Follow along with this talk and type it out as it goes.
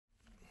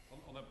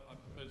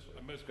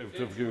most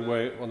grateful for giving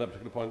way on that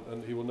particular point,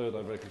 and he will know that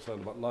I'm very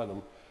concerned about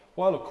Lyneham.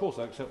 While, of course,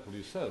 I accept what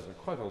he says, I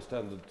quite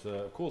understand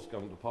that, of course,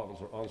 government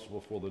departments are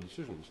answerable for their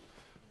decisions.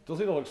 Does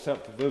he not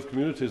accept that those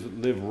communities that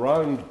live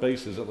round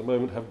bases at the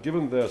moment have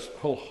given their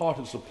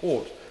wholehearted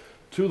support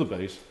to the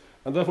base,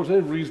 and therefore it's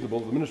only reasonable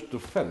that the Minister of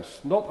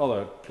Defence, not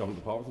other government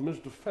departments, the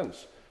Minister of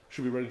Defence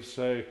should be ready to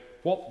say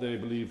what they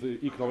believe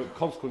the economic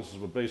consequences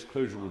of a base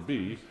closure will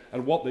be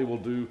and what they will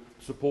do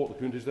to support the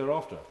communities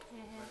thereafter?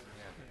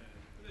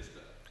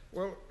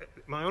 Well,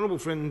 my honourable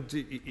friend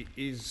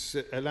is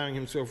allowing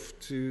himself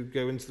to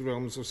go into the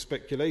realms of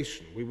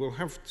speculation. We will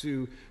have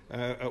to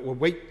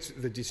await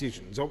the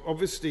decisions.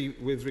 Obviously,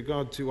 with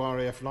regard to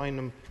RAF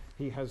Lyneham,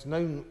 he has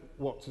known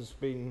what has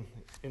been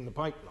in the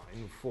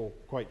pipeline for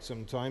quite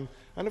some time.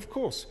 And of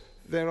course,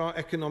 there are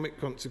economic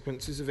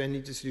consequences of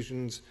any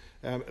decisions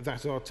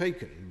that are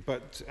taken.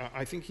 But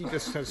I think he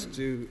just has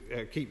to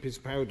keep his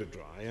powder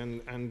dry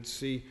and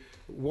see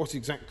what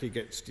exactly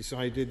gets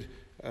decided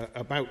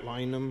about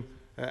Lyneham,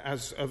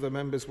 as other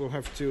members will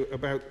have to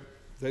about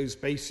those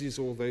bases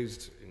or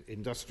those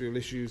industrial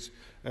issues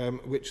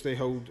which they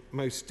hold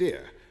most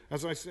dear.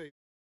 As I say...